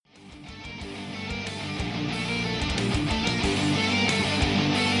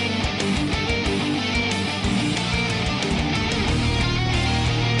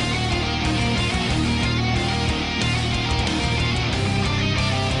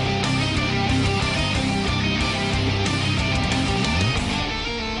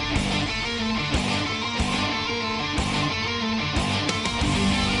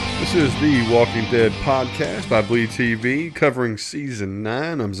This is the Walking Dead podcast by Bleed TV, covering season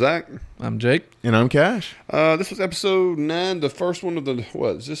 9. I'm Zach. I'm Jake. And I'm Cash. This was episode 9, the first one of the,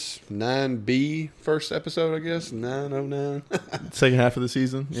 what is this, 9B first episode, I guess? 909? Second half of the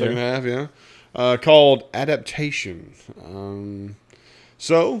season. Second half, yeah. Called Adaptation.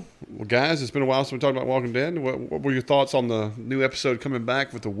 So, guys, it's been a while since we talked about Walking Dead. What were your thoughts on the new episode coming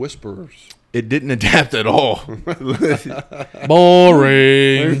back with the Whisperers? It didn't adapt at all.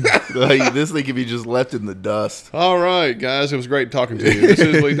 Boring. Like, this thing could be just left in the dust. All right, guys, it was great talking to you. This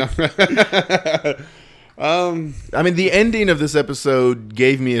is I mean, the ending of this episode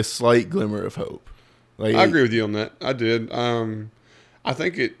gave me a slight glimmer of hope. Like, I agree with you on that. I did. I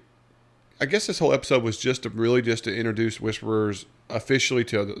guess this whole episode was just to introduce Whisperers officially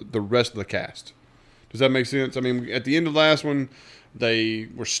to the rest of the cast. Does that make sense? I mean, at the end of the last one, they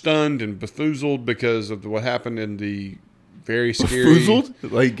were stunned and befoozled because of what happened in the very scary... Befoozled?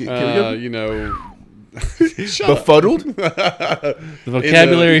 Like, befuddled? The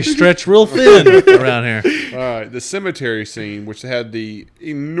vocabulary stretched real thin around here. All right, the cemetery scene, which had the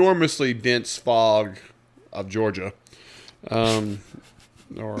enormously dense fog of Georgia. Hey,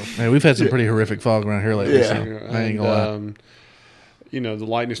 we've had some pretty horrific fog around here lately. Yeah. So I ain't gonna lie. The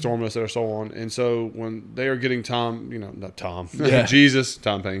lightning storm and so on. And so when they are getting Tom Payne,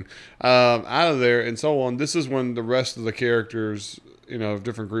 out of there and so on, this is when the rest of the characters, of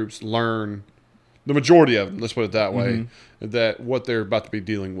different groups learn, the majority of them, let's put it that way, that what they're about to be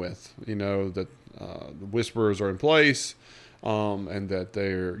dealing with, that the Whisperers are in place, and that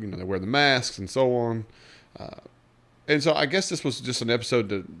they're, they wear the masks and so on. And so I guess this was just an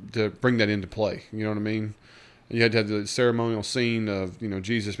episode to bring that into play. You know what I mean? You had to have the ceremonial scene of,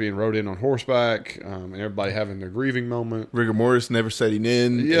 Jesus being rode in on horseback, and everybody having their grieving moment. Rigor mortis never setting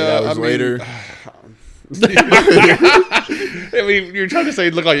in. Yeah, 8 hours later. I mean, you're trying to say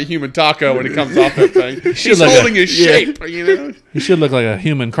he looked like a human taco when he comes off that thing. He's like holding his shape, He should look like a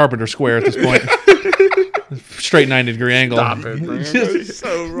human carpenter square at this point. Straight 90-degree angle. Stop it, man. That's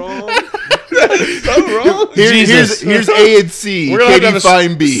so wrong. That's so wrong. Here's A and C. We're going to have Katie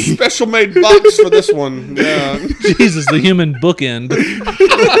Fine B. special made box for this one. Yeah. Jesus, the human bookend.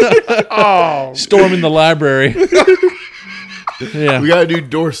 Oh. Storming the library. Yeah. We got to do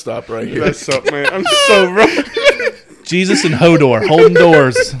doorstop right here. That's so, man. I'm so wrong. Jesus and Hodor holding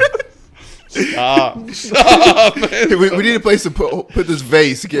doors. Stop, man. Hey, we need a place to put this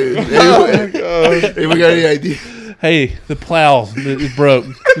vase. Hey, we got any idea? Hey, the plow is broke.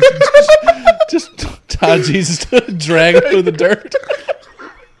 Just tie Jesus to drag him through the dirt.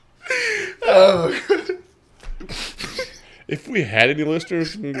 If we had any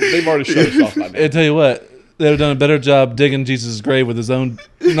listeners, they've already shut us off by now. I tell you what, they would have done a better job digging Jesus' grave with his own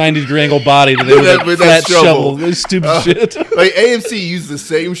 90-degree angle body than they would with that shovel. This stupid shit. Like AMC used the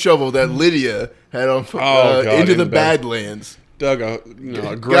same shovel that Lydia had on Into the Badlands. Dug a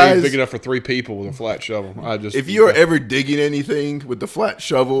grave Guys, big enough for 3 people with a flat shovel. If you are ever digging anything with the flat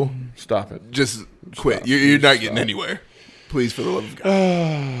shovel, stop it. Just quit. You're not getting anywhere. Please, for the love of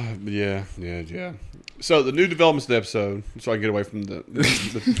God. Yeah. So the new developments of the episode, so I can get away from the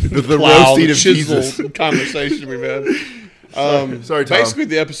plow, roasting of Jesus conversation we've had. Sorry, Tom. Basically,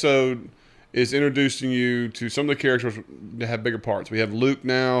 the episode is introducing you to some of the characters that have bigger parts. We have Luke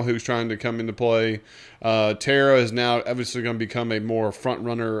now, who's trying to come into play. Tara is now obviously going to become a more front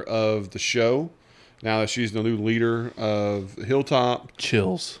runner of the show now that she's the new leader of Hilltop.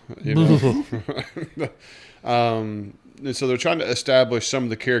 Chills. And so they're trying to establish some of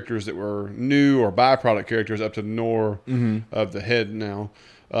the characters that were new or byproduct characters up to the Nor of the head now.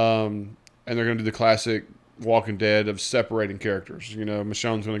 And they're going to do the classic Walking Dead of separating characters.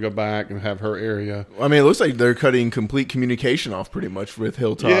 Michonne's going to go back and have her area. I mean, it looks like they're cutting complete communication off pretty much with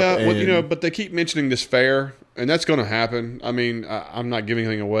Hilltop. Yeah, but they keep mentioning this fair, and that's going to happen. I mean, I'm not giving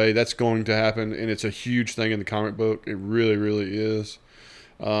anything away. That's going to happen, and it's a huge thing in the comic book. It really, really is.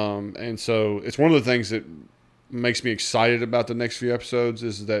 And so it's one of the things that makes me excited about the next few episodes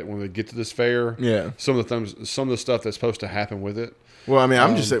is that when they get to this fair, some of the stuff that's supposed to happen with it. Well, I mean,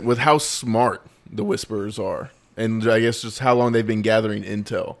 I'm just saying, with how smart the Whisperers are, and I guess just how long they've been gathering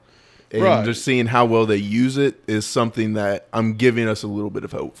intel, and just seeing how well they use it is something that I'm giving us a little bit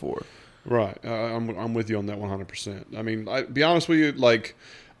of hope for. Right, I'm with you on that 100%. I mean, I be honest with you, like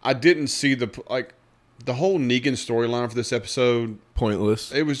I didn't see the whole Negan storyline for this episode.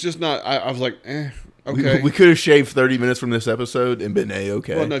 Pointless. It was just not. I was like, okay. We could have shaved 30 minutes from this episode and been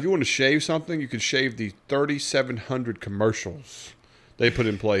A-okay. Well, no, if you want to shave something, you could shave the 3,700 commercials they put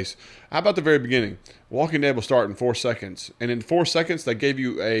in place. How about the very beginning? Walking Dead will start in 4 seconds. And in 4 seconds, they gave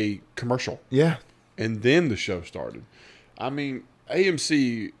you a commercial. Yeah. And then the show started. I mean,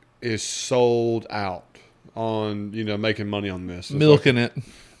 AMC is sold out on making money on this. It's milking it.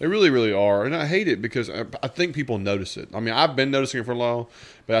 They really, really are, and I hate it because I think people notice it. I mean, I've been noticing it for a while,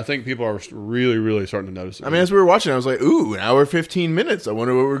 but I think people are really, really starting to notice it. I mean, as we were watching, I was like, "Ooh, an hour 15 minutes. I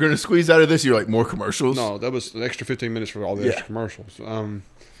wonder what we're going to squeeze out of this." You're like, more commercials? No, that was an extra 15 minutes for all the extra commercials. And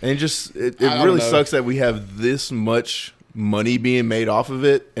it really sucks that we have this much money being made off of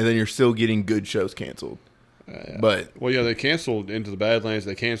it, and then you're still getting good shows canceled. But they canceled Into the Badlands.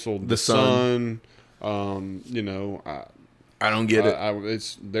 They canceled The Sun. I don't get it.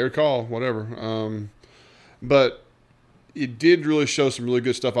 It's their call, whatever. But it did really show some really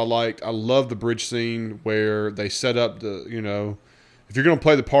good stuff I liked. I love the bridge scene where they set up if you're going to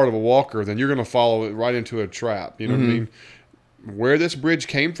play the part of a walker, then you're going to follow it right into a trap. You know what I mean? Where this bridge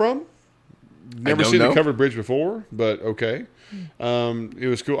came from, never seen a covered bridge before, but okay. It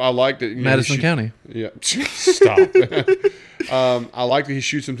was cool. I liked it. Madison County. Yeah. Stop. I like that he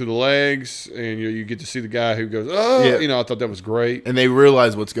shoots him through the legs, and you get to see the guy who goes, "Oh!" Yeah. I thought that was great. And they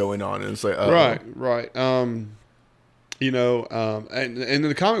realize what's going on, and it's like, right. And in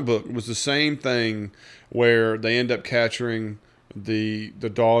the comic book it was the same thing where they end up capturing the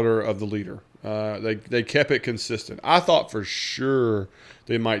daughter of the leader. They kept it consistent. I thought for sure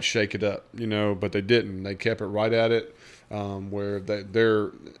they might shake it up, but they didn't. They kept it right at it, where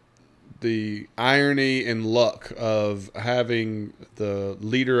they're the irony and luck of having the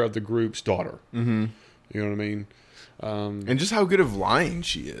leader of the group's daughter. Mm-hmm. You know what I mean? And just how good of lying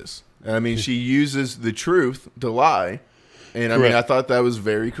she is. I mean, she uses the truth to lie. And I mean, I thought that was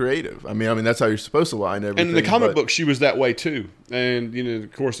very creative. I mean, that's how you're supposed to lie and everything. And in the comic book, she was that way too. And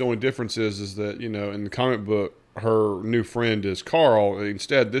of course, the only difference is that in the comic book, her new friend is Carl.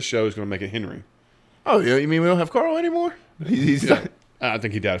 Instead, this show is going to make it Henry. Oh, yeah. You mean we don't have Carl anymore? I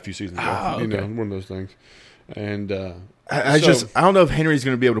think he died a few seasons ago. Okay. One of those things. And I don't know if Henry's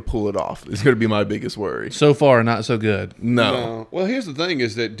going to be able to pull it off. It's going to be my biggest worry. So far, not so good. No. Well, here's the thing: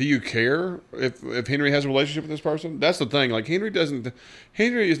 is that do you care if Henry has a relationship with this person? That's the thing. Like Henry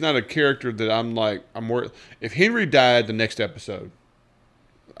is not a character that I'm worried. If Henry died the next episode,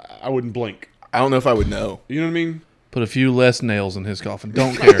 I wouldn't blink. I don't know if I would know. You know what I mean? Put a few less nails in his coffin.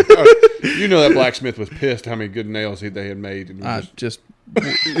 Don't care. That blacksmith was pissed how many good nails they had made. And just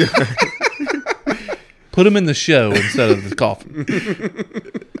put him in the show instead of the coffin.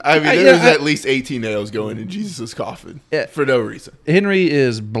 I mean, there's at least 18 nails going in Jesus' coffin for no reason. Henry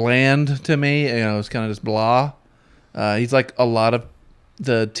is bland to me. It's kind of just blah. He's like a lot of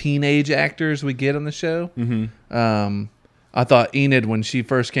the teenage actors we get on the show. Mm-hmm. I thought Enid, when she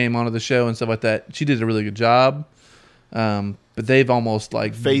first came onto the show and stuff like that, she did a really good job. But they've almost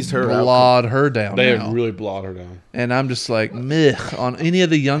phased her blawed her down. They have really blawed her down. And I'm just like, meh. On any of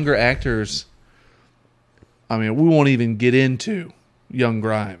the younger actors, I mean, we won't even get into young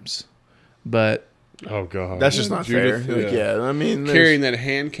Grimes. But oh god, that's just not Judith, fair. I mean, carrying that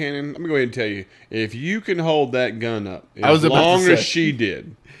hand cannon. Let me go ahead and tell you, if you can hold that gun up as long as she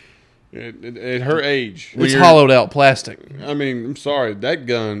did, at her age, it's hollowed out plastic. I mean, I'm sorry, that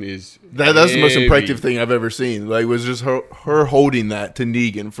gun is that's the most impressive thing I've ever seen. Was just her holding that to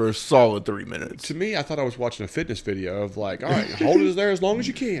Negan for a solid 3 minutes. To me, I thought I was watching a fitness video of all right, hold it there as long as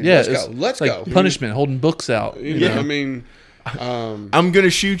you can. Yeah, let's go. Punishment, holding books out. I mean, I'm gonna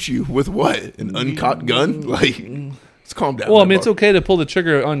shoot you with what? An uncocked gun? Let's calm down. Well, I mean, it's okay to pull the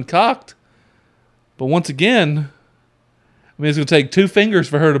trigger uncocked, but once again, I mean, it's going to take 2 fingers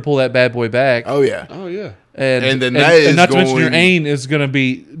for her to pull that bad boy back. Oh, yeah. And then not to mention your aim is going to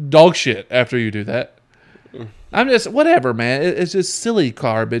be dog shit after you do that. I'm just, whatever, man. It's just silly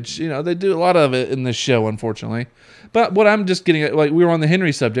garbage. They do a lot of it in this show, unfortunately. But what I'm just getting at, we were on the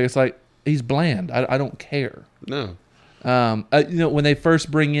Henry subject, it's like, he's bland. I don't care. No. When they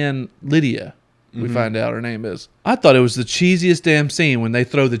first bring in Lydia, we find out her name is. I thought it was the cheesiest damn scene when they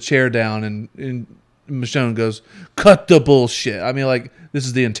throw the chair down and Michonne goes, cut the bullshit. I mean, this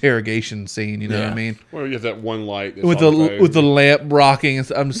is the interrogation scene, you know what I mean? Well, you have that one light with the lamp rocking.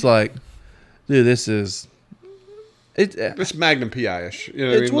 I'm just like, dude, this is it's Magnum PI-ish. You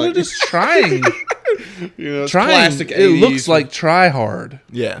know it's what I mean? Just trying. It's trying. Classic 80s. It looks like try hard.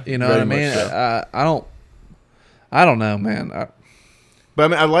 Yeah. You know what I mean? So. I don't know, man. But I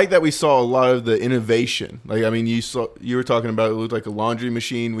mean, I like that we saw a lot of the innovation. You were talking about it looked like a laundry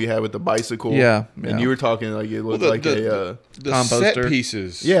machine we had with the bicycle. Yeah. And you were talking it looked like the composter. Set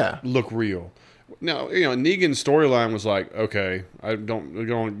pieces. Look real. Now, Negan's storyline was like, okay, I don't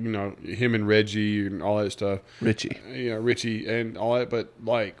go on, him and Reggie and all that stuff. Richie and all that. But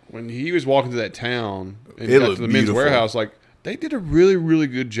when he was walking to that town and it got to the men's warehouse, they did a really, really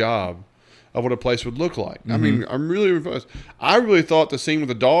good job of what a place would look like. I mean, I'm really impressed. I really thought the scene with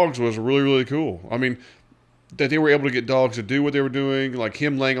the dogs was really, really cool. I mean, that they were able to get dogs to do what they were doing, like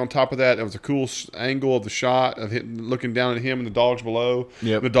him laying on top of that. That was a cool angle of the shot of him looking down at him and the dogs below.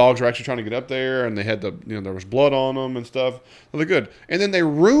 Yep. The dogs were actually trying to get up there, and they had there was blood on them and stuff. Really good. And then they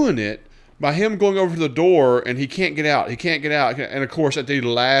ruin it by him going over to the door, and he can't get out. He can't get out. And, of course, at the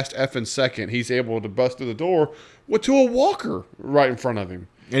last effing second, he's able to bust through the door to a walker right in front of him.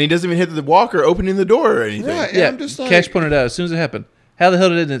 And he doesn't even hit the walker opening the door or anything. Right. Yeah, I'm just like, Cash pointed out as soon as it happened. How the hell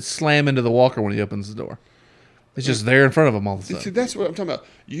didn't it slam into the walker when he opens the door? It's just there in front of him all the time. See, that's what I'm talking about.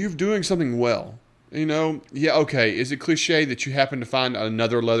 You're doing something well. Yeah, okay. Is it cliche that you happen to find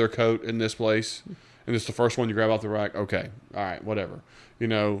another leather coat in this place, and it's the first one you grab off the rack? Okay. All right, whatever.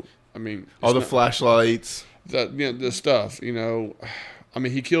 I mean, all the flashlights, the stuff. I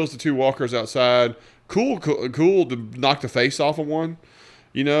mean, he kills the two walkers outside. Cool to knock the face off of one,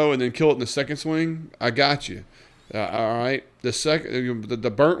 and then kill it in the second swing. I got you. All right, the second,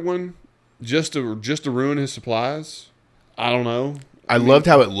 the burnt one, just to ruin his supplies. I don't know. I loved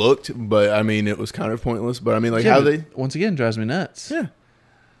how it looked, but I mean, it was kind of pointless. But I mean, like how they once again drives me nuts. Yeah,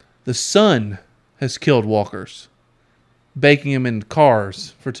 the sun has killed walkers, baking them in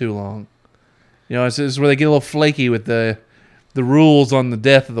cars for too long. This is where they get a little flaky with the rules on the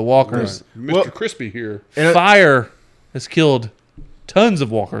death of the walkers. Right. Mr. Crispy here. Fire has killed tons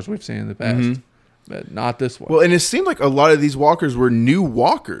of walkers we've seen in the past, but not this one. Well, and it seemed like a lot of these walkers were new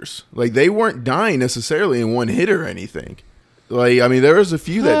walkers. Like, they weren't dying necessarily in one hit or anything. Like, I mean, there was a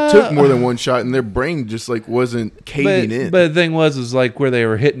few that took more than one shot, and their brain just, like, wasn't caving in. But the thing was like, where they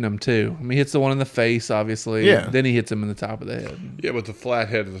were hitting them, too. I mean, he hits the one in the face, obviously. Yeah. Then he hits him in the top of the head. Yeah, but the flat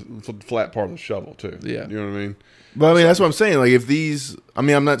part of the shovel, too. Yeah. You know what I mean? But, I mean, that's what I'm saying. Like, if these... I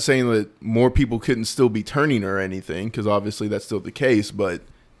mean, I'm not saying that more people couldn't still be turning or anything, because obviously that's still the case, but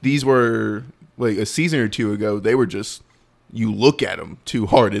these were, like, a season or two ago, they were just... You look at them too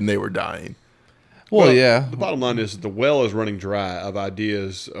hard, and they were dying. Well, yeah. The bottom line is the well is running dry of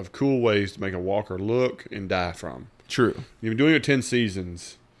ideas of cool ways to make a walker look and die from. True. You've been doing it 10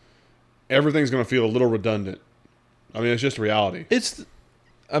 seasons. Everything's going to feel a little redundant. I mean, it's just reality.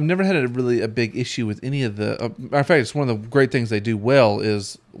 I've never had a big issue with any of the... matter of fact, it's one of the great things they do well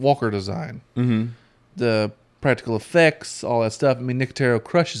is walker design. Mm-hmm. The practical effects, all that stuff. I mean, Nicotero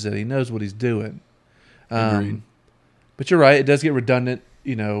crushes it. He knows what he's doing. Agreed. But you're right. It does get redundant,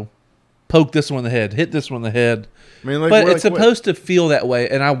 poke this one in the head, hit this one in the head. I mean, like, but it's supposed to feel that way,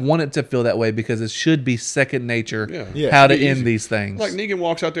 and I want it to feel that way because it should be second nature how to end these things. Like Negan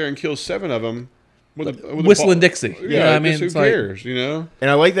walks out there and kills 7 of them with Whistling Dixie. Yeah, I mean, who cares, And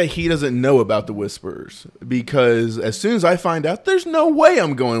I like that he doesn't know about the Whisperers, because as soon as I find out, there's no way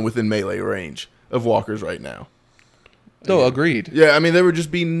I'm going within melee range of walkers right now. So, agreed. Yeah, I mean, there would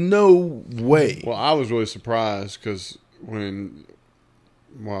just be no way. Well, I was really surprised because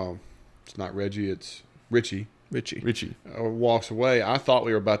it's not Reggie, it's Richie. Richie Walks away. I thought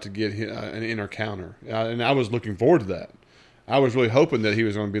we were about to get an inner counter, and I was looking forward to that. I was really hoping that he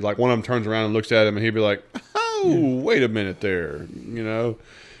was going to be like, one of them turns around and looks at him, and he'd be like, wait a minute there,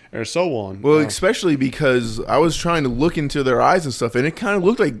 or so on. Well, especially because I was trying to look into their eyes and stuff, and it kind of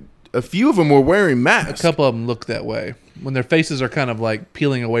looked like a few of them were wearing masks. A couple of them look that way. When their faces are kind of like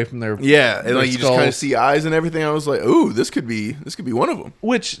peeling away from their and their like you just kind of see eyes and everything. I was like, "Ooh, this could be one of them."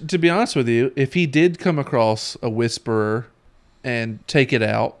 Which, to be honest with you, if he did come across a Whisperer and take it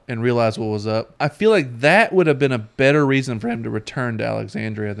out and realize what was up, I feel like that would have been a better reason for him to return to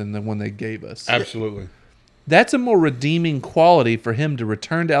Alexandria than the one they gave us. Absolutely. That's a more redeeming quality for him to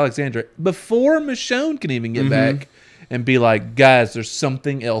return to Alexandria before Michonne can even get back and be like, guys, there's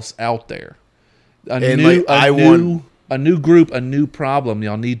something else out there. A new group, a new problem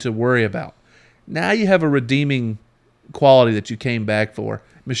y'all need to worry about. Now you have a redeeming quality that you came back for.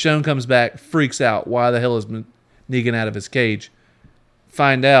 Michonne comes back, freaks out. Why the hell is Negan out of his cage?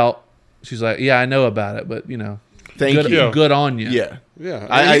 Find out. She's like, yeah, I know about it, but, Thank you. Good on you. Yeah.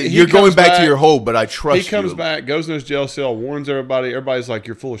 Yeah. You're going back to your hole, but I trust you. He comes back, goes in his jail cell, warns everybody. Everybody's like,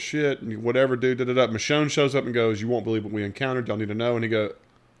 you're full of shit, whatever, dude. Michonne shows up and goes, you won't believe what we encountered. Y'all need to know. And he goes,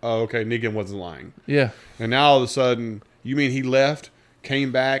 oh, okay, Negan wasn't lying. Yeah. And now all of a sudden, you mean he left,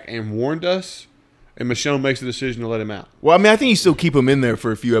 came back, and warned us? And Michonne makes the decision to let him out. Well, I mean, I think you still keep him in there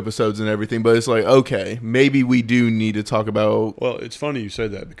for a few episodes and everything, but it's like, okay, maybe we do need to talk about... Well, it's funny you say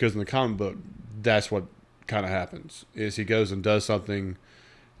that, because in the comic book, that's what kind of happens, is he goes and does something,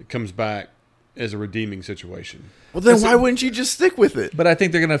 it comes back as a redeeming situation. Well, then why wouldn't you just stick with it? But I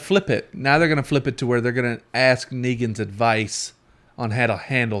think they're going to flip it. Now they're going to flip it to where they're going to ask Negan's advice on how to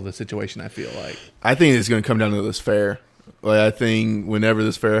handle the situation, I feel like. I think it's going to come down to this fair. Like, I think whenever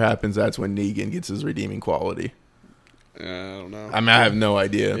this fair happens, that's when Negan gets his redeeming quality. I don't know. I mean, I have no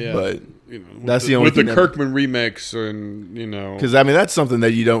idea, but that's the only with thing the Kirkman remix, and because I mean that's something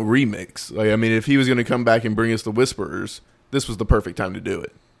that you don't remix. Like, I mean, if he was going to come back and bring us the Whisperers, this was the perfect time to do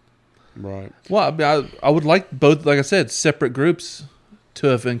it. Right. Well, I would like both, like I said, separate groups to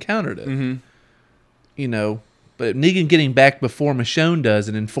have encountered it. Mm-hmm. But Negan getting back before Michonne does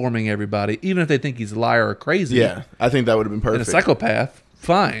and informing everybody, even if they think he's a liar or crazy. Yeah, I think that would have been perfect. And a psychopath,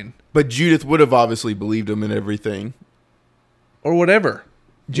 fine. But Judith would have obviously believed him and everything. Or whatever.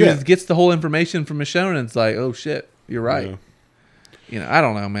 Judith gets the whole information from Michonne and it's like, oh shit, you're right. Yeah. I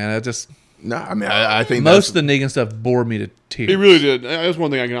don't know, man. I think most of the Negan stuff bored me to tears. He really did. That's one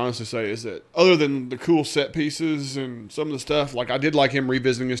thing I can honestly say is that other than the cool set pieces and some of the stuff, like I did like him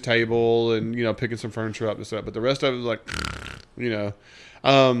revisiting his table and picking some furniture up and stuff, but the rest of it was like,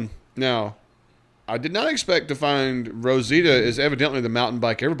 Now, I did not expect to find Rosita is evidently the mountain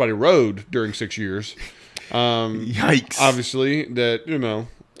bike everybody rode during 6 years. Yikes! Obviously, that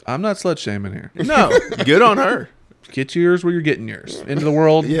I'm not slut shaming here. No, good on her. Get yours where you're getting yours. Into the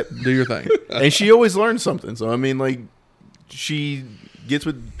world, do your thing. And she always learns something. So, I mean, like, she gets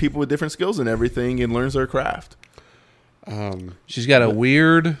with people with different skills and everything and learns their craft. She's got a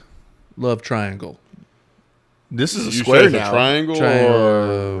weird love triangle. This is a square now. A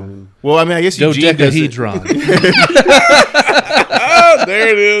triangle? Well, I mean, I guess Eugene dodecahedron. There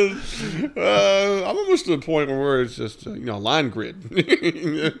it is. I'm almost to the point where it's just, line grid.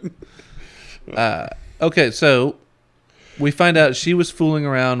 Okay, so we find out she was fooling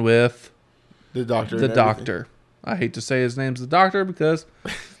around with the doctor. The doctor. I hate to say his name's the doctor because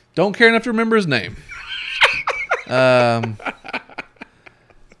don't care enough to remember his name. So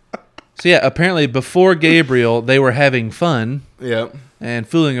yeah, apparently before Gabriel, they were having fun. Yep. And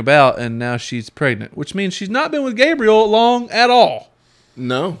fooling about, and now she's pregnant, which means she's not been with Gabriel long at all.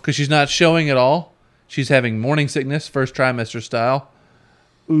 No. Because she's not showing at all. She's having morning sickness, first trimester style.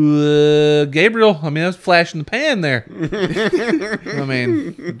 Gabriel, I mean, that's flash in the pan there. I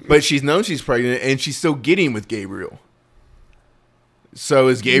mean. But she's known she's pregnant, and she's still getting with Gabriel. So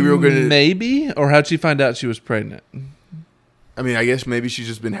is Gabriel going to... Maybe? Or how'd she find out she was pregnant? I mean, I guess maybe she's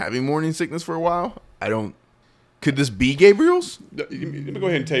just been having morning sickness for a while. I don't... Could this be Gabriel's? Let me go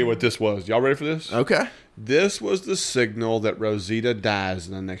ahead and tell you what this was. Y'all ready for this? Okay. This was the signal that Rosita dies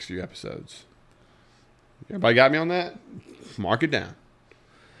in the next few episodes. Everybody got me on that? Mark it down.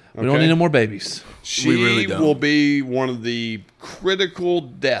 Okay? We don't need no more babies. She really will be one of the critical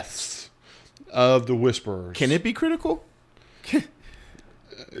deaths of the Whisperers. Can it be critical? Can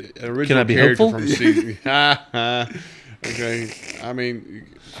I be hopeful? From okay. I mean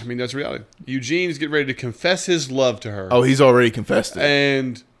that's reality. Eugene's getting ready to confess his love to her. Oh, he's already confessed it.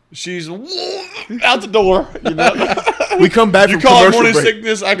 And she's out the door. We come back. You from call it morning break.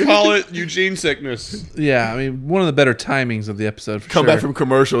 sickness. I call it Eugene sickness. Yeah, I mean, one of the better timings of the episode. Come back from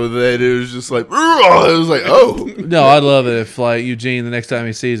commercial, and it was just like, it was like, oh. No, I'd love it if like Eugene, the next time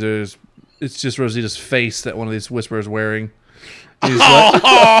he sees her, it's just Rosita's face that one of these Whisperers wearing. He's like,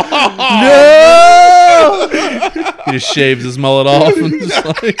 no! He just shaves his mullet off and just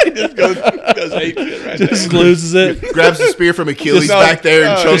like goes ape shit right just there. loses it. Grabs the spear from Achilles back there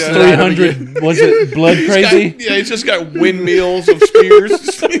and chokes it out. 300, was it blood crazy? He's just got windmills of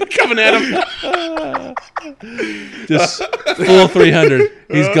spears coming at him. Just full 300.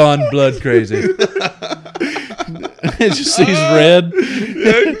 He's gone blood crazy. It just sees red.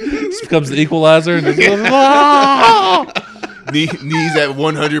 This becomes the equalizer. And just, Knees at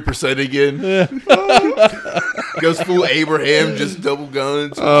 100% again. Goes full Abraham, just double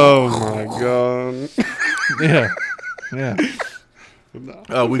guns. Oh my god. Yeah. No.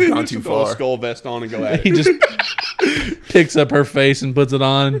 Oh, we've gone too Put a far. skull vest on and go at it. He just picks up her face and puts it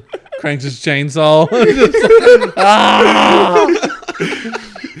on, cranks his chainsaw.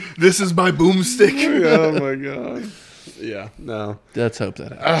 This is my boomstick. Oh my god. Yeah, no. Let's hope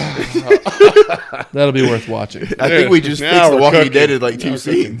that happens. That'll be worth watching. I think we just fixed The Walking Dead in like 2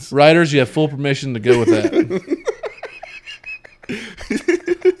 scenes. Writers, you have full permission to go with that.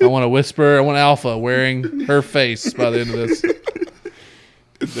 I want a Whisper. I want Alpha wearing her face by the end of this.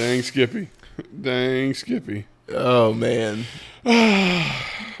 Dang Skippy. Oh, man. Where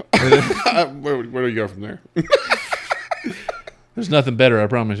do you go from there? There's nothing better, I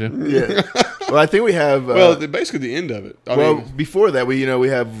promise you. Yeah. Well, I think we have... basically the end of it. I mean, before that, we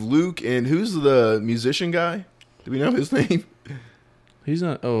have Luke and who's the musician guy? Do we know his name? He's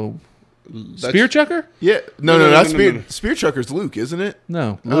not... Oh... Spear Chucker? Yeah. No, not Spear. No. Spear Chucker's Luke, isn't it?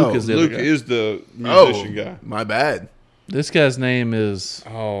 No. Luke is the other Luke guy. is the musician guy. My bad. This guy's name is...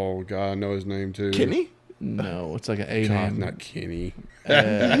 Oh, God, I know his name, too. Kenny? No, it's like an A God, name. not Kenny. Not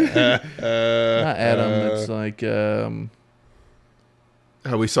Adam. It's like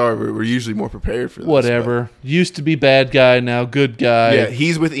How we saw it, we're usually more prepared for this. whatever. Used to be bad guy, now good guy. Yeah,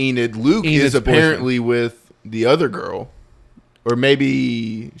 he's with Enid. Luke Enid's is apparently with the other girl. Or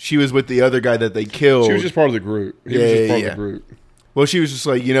maybe she was with the other guy that they killed. She was just part of the group. He was just part of the group. Well, she was just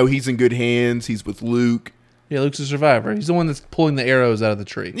like, he's in good hands. He's with Luke. Yeah, Luke's a survivor. He's the one that's pulling the arrows out of the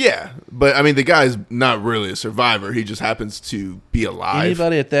tree. Yeah, but I mean, the guy's not really a survivor. He just happens to be alive.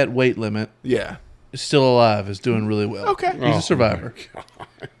 Anybody at that weight limit Yeah. is still alive, is doing really well. Okay. He's a survivor.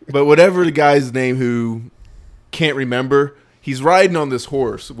 But whatever the guy's name who can't remember, he's riding on this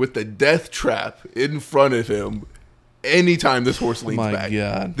horse with the death trap in front of him anytime this horse leans back.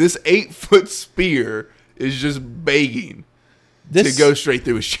 God. This 8-foot spear is just begging to go straight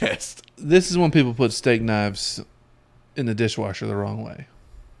through his chest. This is when people put steak knives in the dishwasher the wrong way.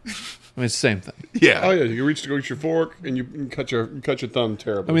 I mean, it's the same thing. Yeah. Oh yeah, you reach to go get your fork and you cut your thumb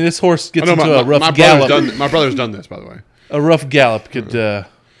terribly. I mean, this horse gets into a rough my gallop. My brother's done this, by the way. A rough gallop could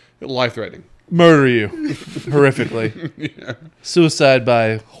Life-threatening. murder you horrifically. Yeah. Suicide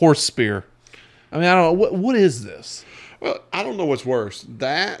by horse spear. I mean, I don't know. What is this? Well, I don't know what's worse,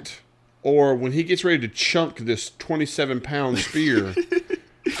 that or when he gets ready to chunk this 27-pound spear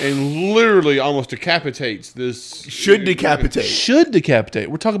and literally almost decapitates this. Should decapitate. Should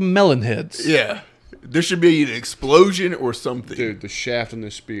decapitate. We're talking melon heads. Yeah. There should be an explosion or something. Dude, the shaft on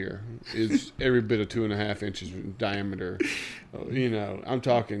this spear is every bit of 2.5 inches in diameter. I'm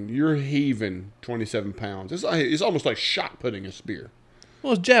talking, you're heaving 27 pounds. It's almost like shot putting a spear.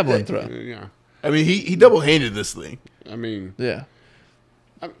 Well, it's javelin throw. Yeah. I mean, he double-handed this thing. I mean, Yeah.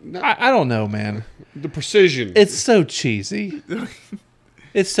 I don't know, man. the precision. It's so cheesy.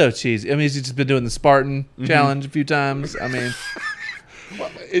 It's so cheesy. I mean, he's just been doing the Spartan challenge a few times. I mean,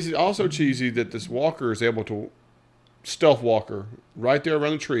 Is it also cheesy that this walker is able to stealth walker right there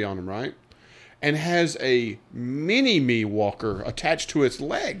around the tree on him, right? And has a mini-me walker attached to its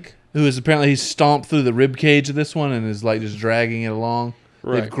leg. who is apparently he stomped through the rib cage of this one and is like just dragging it along.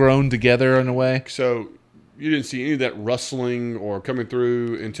 Right. They've grown together in a way. So you didn't see any of that rustling or coming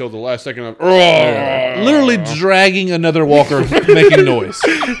through until the last second of Literally dragging another walker, making noise.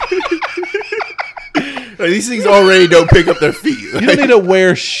 These things already don't pick up their feet. You don't need to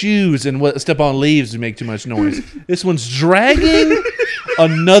wear shoes and step on leaves to make too much noise. This one's dragging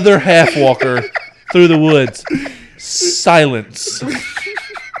another half walker through the woods. Silence.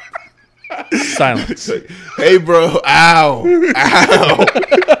 Silence. Hey, bro. Ow. Ow.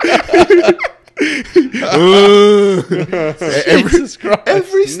 Jesus Christ.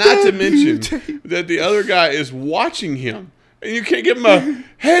 Every Not to step mention that the other guy is watching him. And you can't give him a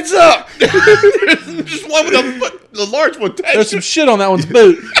heads up. There's just one with a foot, the large one. There's some shit on that one's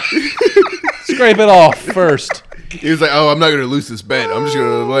boot. Scrape it off first. He was like, "Oh, I'm not going to lose this bet. I'm just going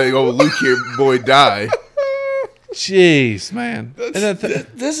to let old Luke here, boy, die." Jeez, man.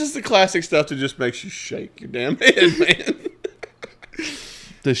 This is the classic stuff that just makes you shake your damn head, man.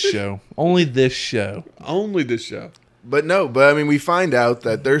 This show. Only this show. Only this show. But I mean, we find out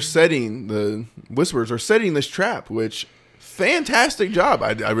that the Whisperers are setting this trap, which fantastic job.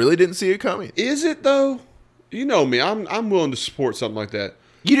 I really didn't see it coming. Is it though? You know me. I'm willing to support something like that.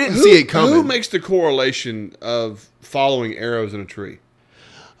 You didn't see it coming. Who makes the correlation of following arrows in a tree?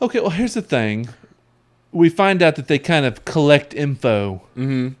 Okay, well, here's the thing. We find out that they kind of collect info,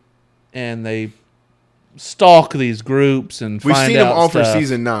 and they stalk these groups and We've find seen out them all stuff. for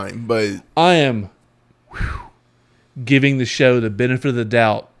season 9, but I am giving the show the benefit of the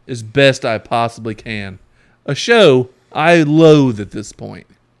doubt as best I possibly can. A show I loathe at this point.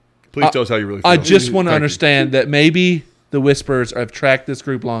 Please tell us how you really feel. I just want to Thank you. understand that maybe the Whisperers have tracked this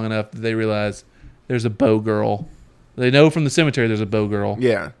group long enough that they realize there's a bow girl. They know from the cemetery there's a bow girl.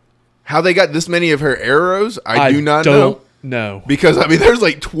 yeah. How they got this many of her arrows, I do not know. No. Because, I mean, there's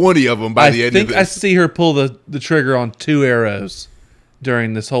like 20 of them by the end of this. I see her pull the trigger on 2 arrows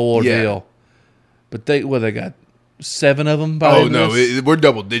during this whole ordeal. But they got 7 of them by the end of this? We're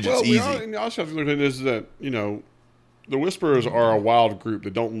double digits Well, easy. we also have to look at this that, the Whisperers are a wild group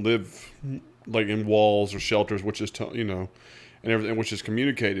that don't live like in walls or shelters, which is, and everything, which is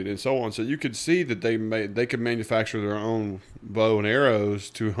communicated and so on. So you could see that they could manufacture their own bow and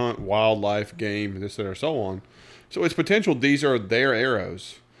arrows to hunt wildlife, game, this, that, or so on. So it's potential these are their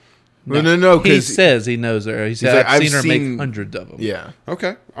arrows. No. He says he knows her. He said, like, I've seen her seen- make hundreds of them. Yeah.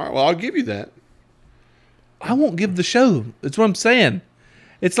 Okay. All right. Well, I'll give you that. I won't give the show. That's what I'm saying.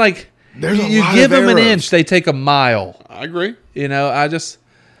 It's like There's a you lot give of them an arrows. inch, they take a mile. I agree.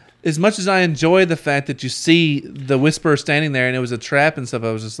 As much as I enjoy the fact that you see the Whisperer standing there and it was a trap and stuff,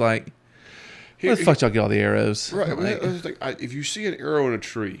 I was just like, Where the fuck y'all get all the arrows? Right. If you see an arrow in a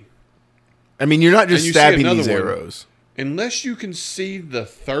tree, I mean, you're not just stabbing these arrows. Unless you can see the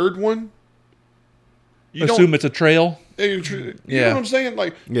third one, you assume it's a trail. You know what I'm saying?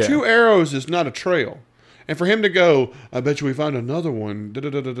 Like 2 arrows is not a trail, and for him to go, I bet you we find another one.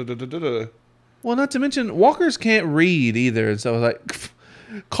 Well, not to mention walkers can't read either, and so like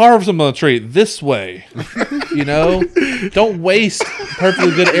carve them on the tree this way. You know, don't waste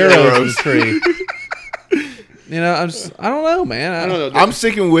perfectly good arrows in the tree. You know, I don't know, man. I don't know. I'm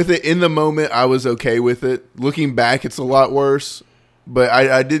sticking with it. In the moment, I was okay with it. Looking back, it's a lot worse. But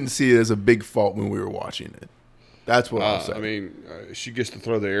I didn't see it as a big fault when we were watching it. That's what I'm saying. I mean, she gets to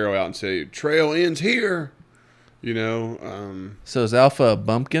throw the arrow out and say, "Trail ends here." You know. So is Alpha a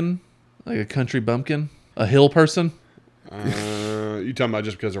bumpkin, like a country bumpkin, a hill person? You talking about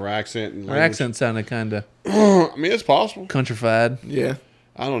just because of her accent? And her accent sounded kind of. I mean, it's possible. Countrified. Yeah.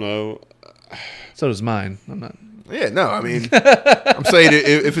 I don't know. So does mine. I'm not. Yeah, no, I mean, I'm saying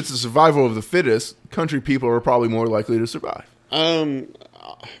if it's a survival of the fittest, country people are probably more likely to survive. I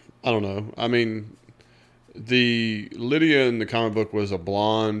don't know. I mean, the Lydia in the comic book was a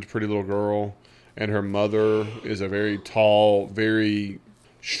blonde, pretty little girl, and her mother is a very tall, very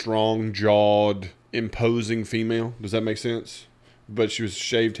strong-jawed, imposing female. Does that make sense? But she was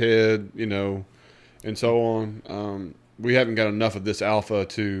shaved head, you know, and so on. We haven't got enough of this alpha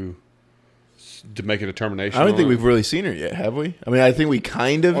to make a determination. I don't think we've really seen her yet, have we? I mean, I think we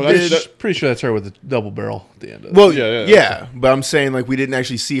kind of did. Pretty sure that's her with the double barrel at the end of it. Well, yeah, but I'm saying like we didn't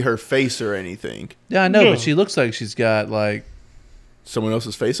actually see her face or anything. Yeah, I know, but she looks like she's got like someone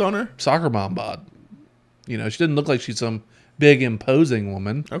else's face on her. Soccer mom bod. You know, she didn't look like she's some big imposing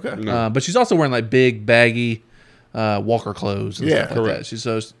woman. Okay, but she's also wearing like big baggy Walker clothes. And stuff like that.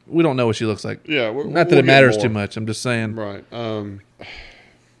 So we don't know what she looks like. Yeah, not that it matters too much. I'm just saying. Right.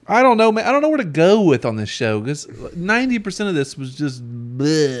 I don't know, man. I don't know where to go with on this show because 90% of this was just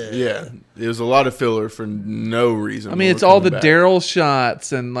bleh. Yeah, it was a lot of filler for no reason. I mean, it's all the Daryl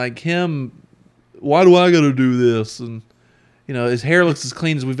shots and like him. Why do I got to do this? And you know, his hair looks as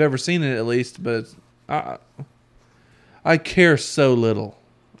clean as we've ever seen it, at least. But I care so little.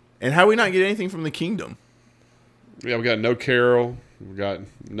 And how we not get anything from the kingdom? Yeah, we got no Carol. We got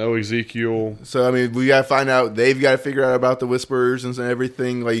no Ezekiel. So, I mean, we got to find out. They've got to figure out about the Whisperers and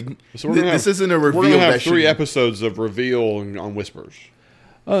everything. Like, so this isn't a reveal. We're going to have 3 episodes of reveal on Whispers.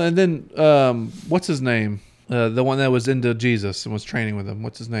 Oh, and then, what's his name? The one that was into Jesus and was training with him.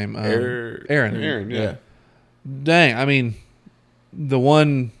 What's his name? Aaron. Aaron, yeah. Dang, I mean, the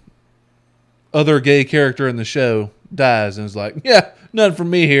one other gay character in the show dies and is like, yeah, nothing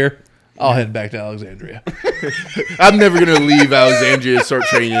from me here. I'll head back to Alexandria. I'm never going to leave Alexandria to start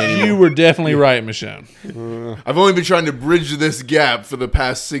training anymore. You were definitely right, Michonne. I've only been trying to bridge this gap for the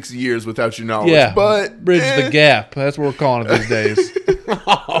past 6 years without your knowledge. Yeah, but bridge the gap. That's what we're calling it these days. We're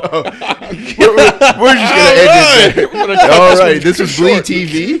just going to end it there. All right, this was Bleed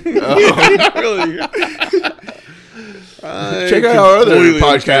TV. Check out our other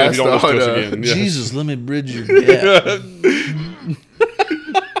podcast. Jesus, let me bridge your gap.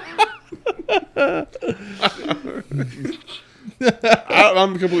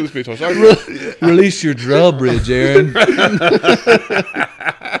 I'm completely speechless. Release your drawbridge, Aaron.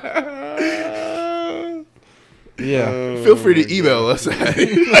 Yeah. Feel free to email us or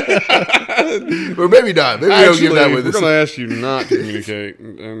maybe not. Maybe we'll give that with us. We're going to ask you not to communicate.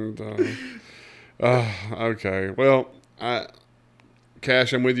 Okay. Well,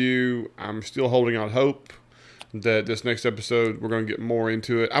 Cash, I'm with you. I'm still holding out hope that this next episode we're going to get more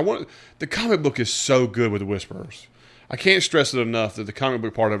into it. The comic book is so good with the Whisperers. I can't stress it enough that the comic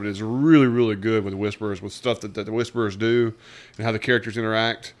book part of it is really, really good with the Whisperers, with stuff that the Whisperers do and how the characters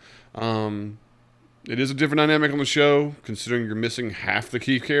interact. It is a different dynamic on the show, considering you're missing half the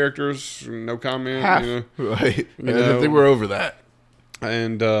key characters. No comment. Half, you know, right? I think we're over that.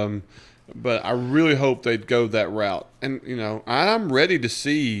 And but I really hope they'd go that route. And you know, I'm ready to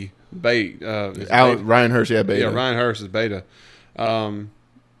see Ryan Hurst, Beta. Yeah, Ryan Hurst is Beta. And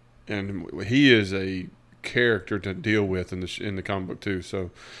he is a character to deal with in the comic book too.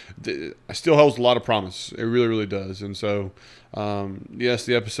 So it still holds a lot of promise. It really, really does. And so, yes,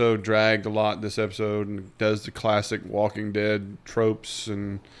 the episode dragged a lot this episode and does the classic Walking Dead tropes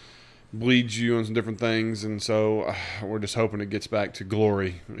and bleeds you on some different things. And so we're just hoping it gets back to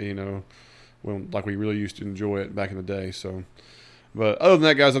glory, you know, like we really used to enjoy it back in the day. So But other than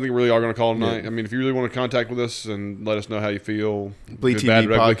that, guys, I think we really are going to call it tonight. I mean, if you really want to contact with us and let us know how you feel, Bleed TV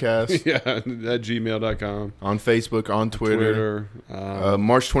Podcast. Yeah, at gmail.com. On Facebook, on Twitter.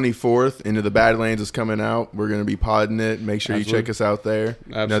 March 24th, Into the Badlands is coming out. We're going to be podding it. Make sure you check us out there.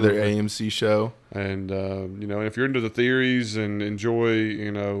 Another AMC show. And if you're into the theories and enjoy,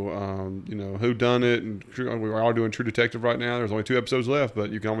 who done it, and we are doing True Detective right now. There's only 2 episodes left,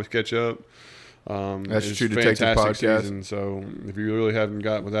 but you can always catch up. That's True Detective Podcast. Season, so if you really haven't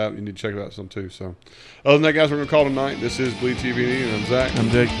got with that, you need to check it out some too. So, other than that, guys, we're gonna call tonight. This is Bleed TV, and I'm Zach. I'm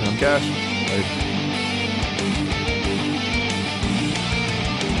Jake. I'm Cash.